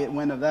if I get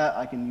wind of that,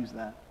 I can use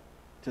that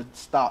to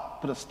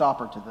put a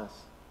stopper to this.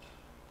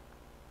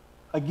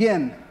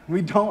 Again,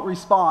 we don't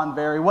respond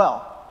very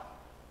well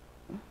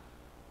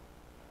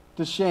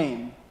to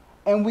shame.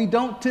 And we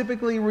don't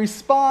typically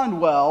respond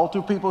well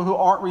to people who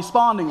aren't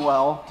responding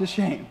well to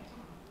shame.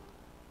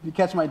 If you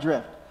catch my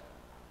drift.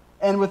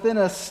 And within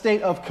a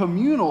state of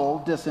communal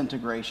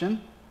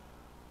disintegration,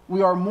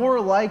 we are more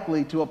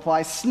likely to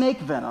apply snake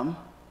venom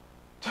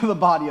to the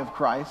body of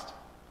Christ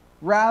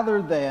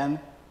rather than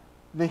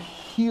the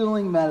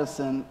healing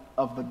medicine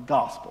of the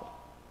gospel.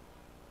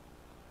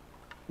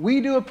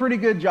 We do a pretty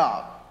good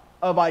job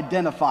of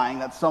identifying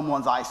that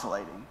someone's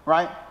isolating,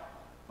 right?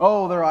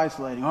 Oh, they're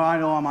isolating. Oh, I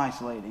know I'm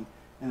isolating.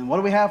 And then what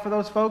do we have for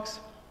those folks?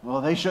 Well,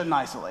 they shouldn't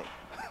isolate.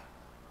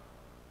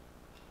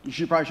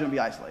 You probably shouldn't be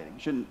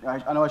isolating.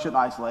 I know I shouldn't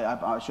isolate.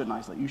 I shouldn't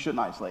isolate. You shouldn't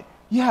isolate.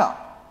 Yeah.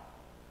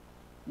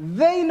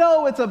 They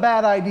know it's a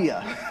bad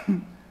idea.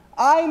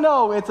 I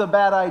know it's a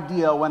bad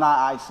idea when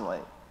I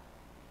isolate.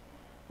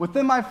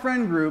 Within my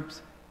friend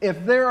groups,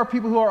 if there are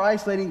people who are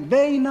isolating,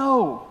 they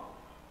know.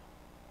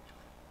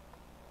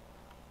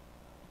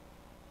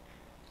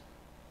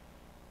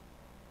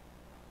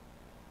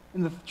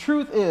 And the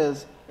truth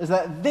is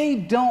that they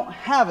don't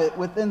have it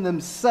within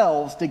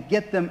themselves to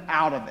get them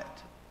out of it.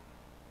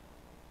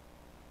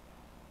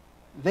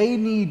 They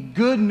need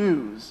good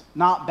news,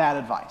 not bad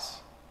advice.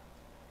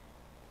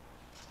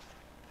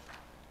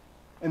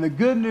 And the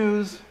good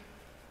news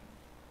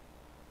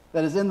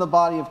that is in the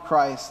body of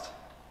Christ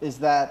is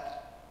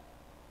that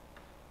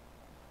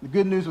the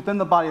good news within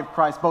the body of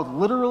Christ, both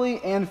literally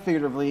and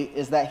figuratively,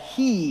 is that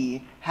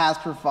He has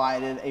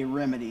provided a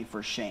remedy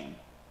for shame.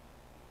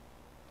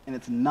 And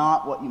it's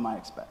not what you might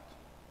expect.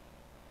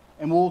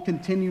 And we'll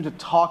continue to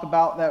talk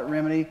about that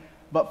remedy,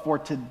 but for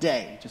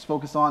today, just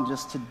focus on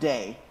just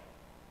today,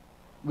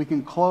 we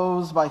can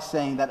close by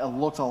saying that it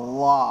looks a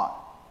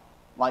lot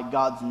like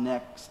God's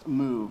next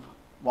move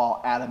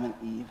while Adam and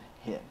Eve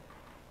hid.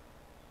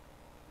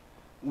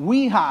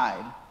 We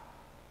hide,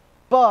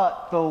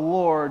 but the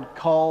Lord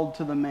called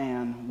to the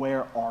man,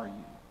 "Where are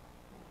you?"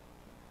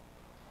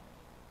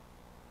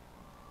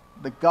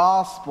 The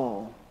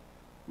gospel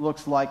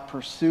looks like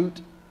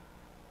pursuit,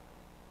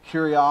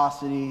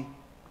 curiosity,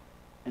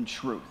 and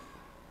truth.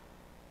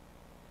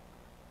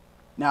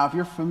 Now, if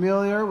you're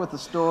familiar with the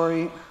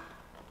story,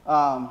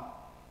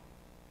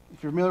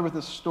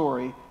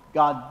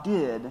 God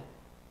did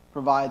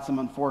provide some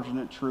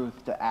unfortunate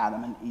truth to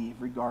Adam and Eve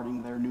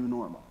regarding their new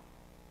normal.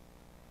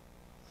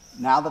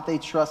 Now that they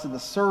trusted the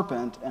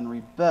serpent and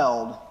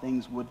rebelled,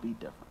 things would be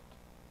different.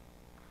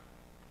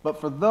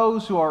 But for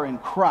those who are in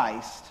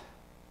Christ,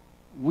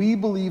 we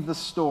believe the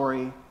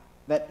story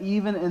that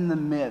even in the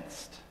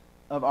midst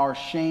of our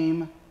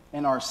shame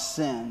and our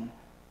sin,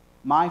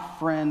 my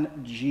friend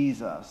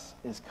Jesus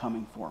is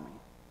coming for me.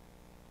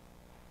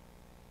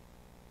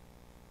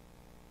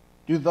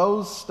 Do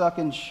those stuck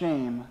in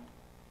shame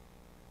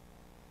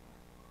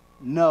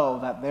know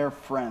that their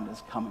friend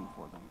is coming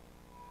for them?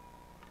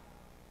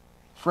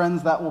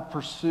 Friends that will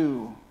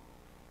pursue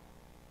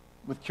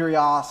with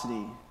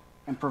curiosity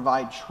and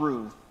provide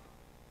truth.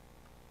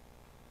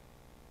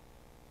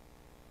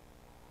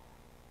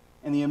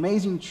 And the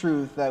amazing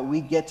truth that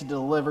we get to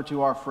deliver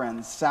to our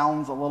friends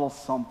sounds a little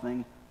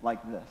something like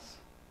this.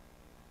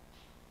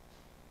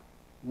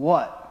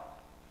 What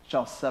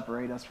shall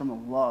separate us from the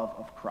love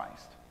of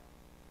Christ?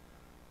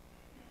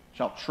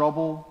 Shall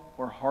trouble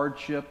or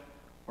hardship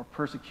or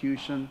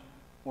persecution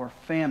or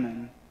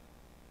famine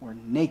or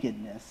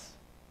nakedness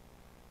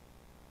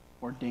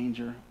or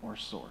danger or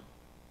sword?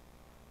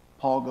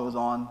 Paul goes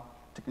on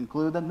to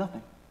conclude that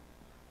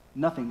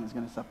nothing is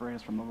going to separate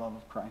us from the love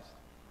of Christ.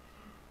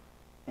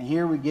 And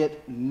here we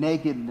get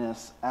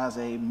nakedness as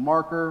a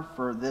marker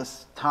for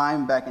this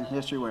time back in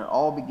history where it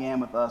all began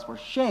with us, where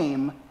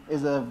shame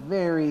is a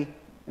very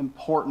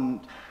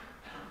important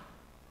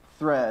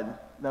thread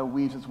that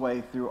weaves its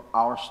way through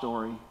our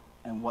story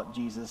and what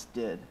Jesus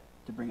did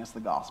to bring us the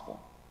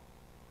gospel.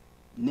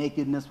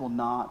 Nakedness will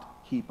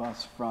not keep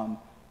us from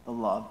the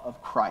love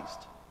of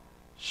Christ.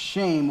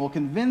 Shame will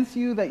convince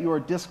you that you are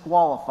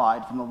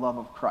disqualified from the love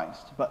of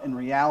Christ, but in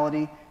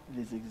reality, it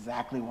is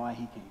exactly why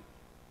he came.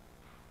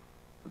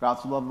 For God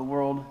so loved the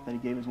world that he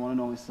gave his one and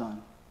only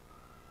Son,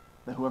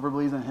 that whoever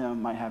believes in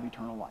him might have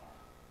eternal life.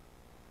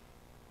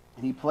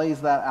 And he plays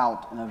that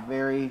out in a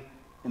very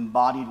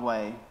embodied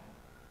way.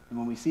 And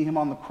when we see him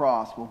on the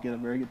cross, we'll get a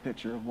very good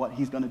picture of what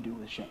he's going to do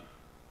with shame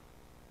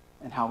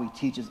and how he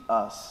teaches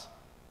us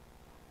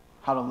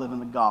how to live in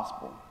the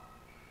gospel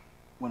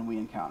when we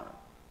encounter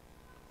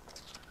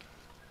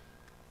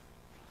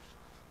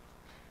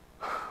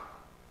it.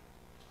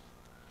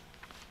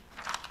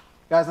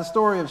 Guys, the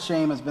story of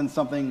shame has been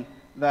something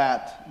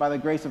that, by the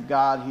grace of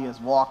God, he has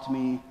walked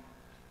me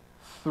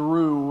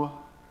through.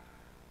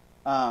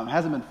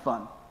 Hasn't been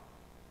fun.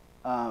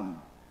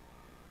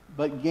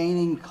 But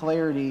gaining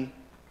clarity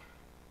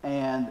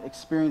and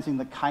experiencing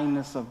the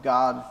kindness of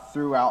God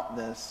throughout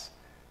this,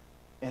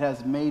 it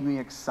has made me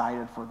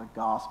excited for the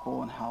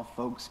gospel and how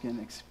folks can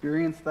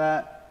experience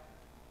that,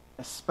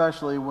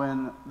 especially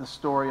when the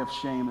story of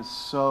shame is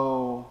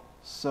so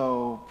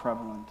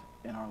prevalent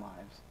in our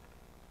lives,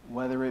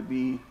 whether it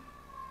be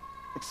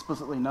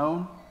explicitly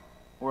known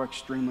or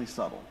extremely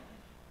subtle.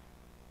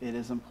 It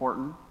is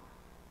important,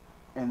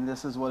 and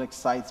this is what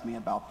excites me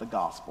about the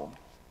gospel,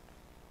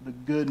 the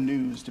good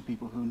news to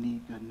people who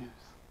need good news.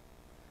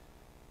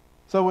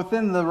 So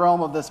within the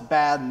realm of this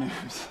bad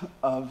news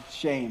of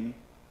shame,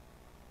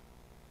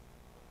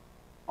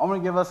 I'm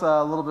going to give us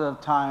a little bit of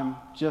time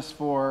just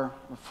for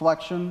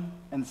reflection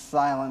and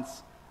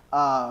silence,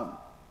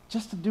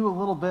 just to do a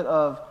little bit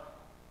of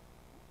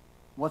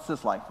what's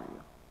this like for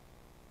you?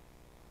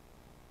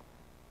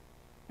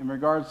 In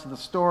regards to the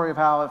story of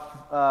how it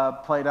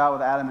played out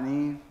with Adam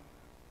and Eve,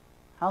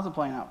 how's it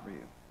playing out for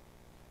you?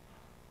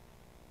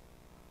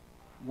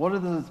 What do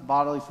those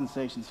bodily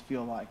sensations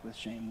feel like with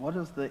shame? What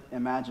does the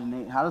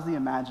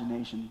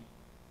imagination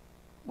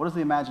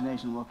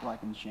look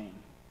like in shame?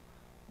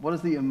 What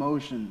is the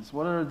emotions?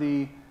 What are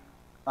the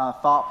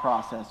thought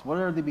process? What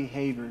are the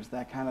behaviors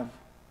that kind of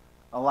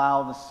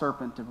allow the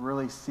serpent to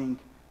really sink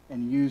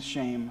and use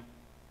shame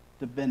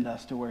to bend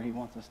us to where he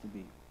wants us to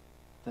be?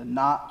 To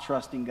not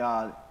trusting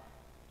God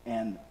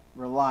and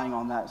relying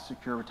on that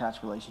secure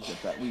attached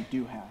relationship that we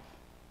do have.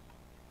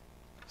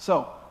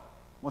 So,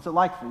 what's it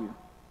like for you?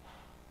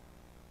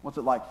 What's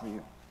it like for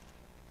you?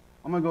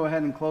 I'm going to go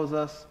ahead and close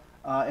us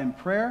in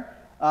prayer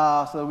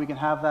so that we can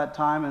have that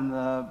time, and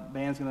the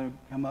band's going to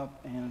come up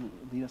and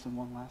lead us in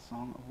one last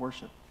song of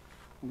worship.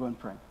 We'll go ahead and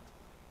pray.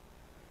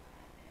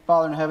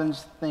 Father in heaven,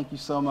 thank you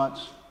so much.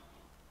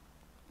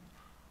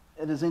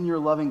 It is in your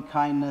loving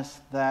kindness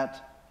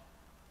that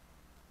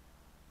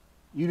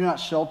you do not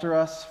shelter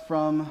us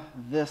from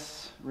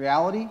this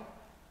reality,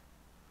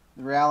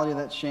 the reality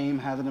that shame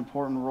has an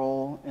important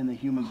role in the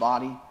human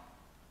body.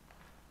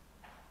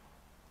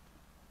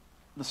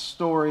 The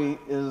story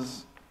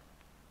is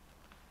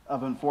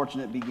of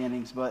unfortunate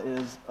beginnings, but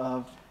is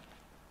of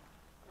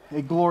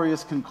a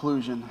glorious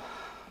conclusion.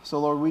 So,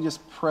 Lord, we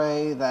just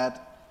pray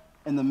that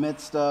in the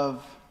midst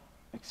of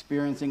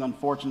experiencing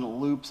unfortunate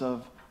loops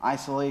of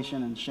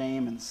isolation and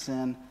shame and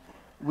sin,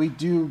 we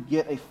do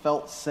get a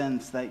felt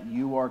sense that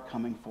you are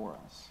coming for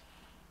us.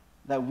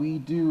 That we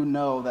do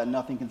know that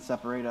nothing can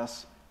separate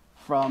us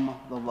from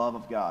the love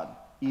of God,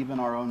 even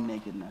our own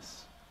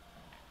nakedness.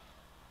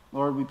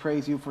 Lord, we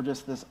praise you for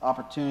just this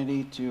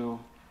opportunity to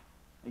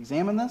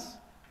examine this,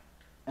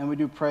 and we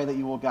do pray that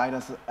you will guide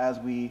us as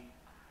we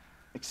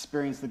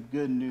experience the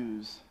good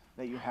news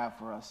that you have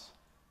for us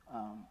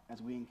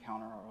as we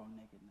encounter our own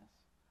nakedness.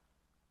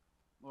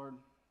 Lord,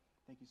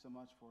 thank you so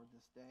much for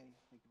this day.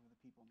 Thank you for the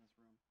people in this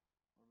room.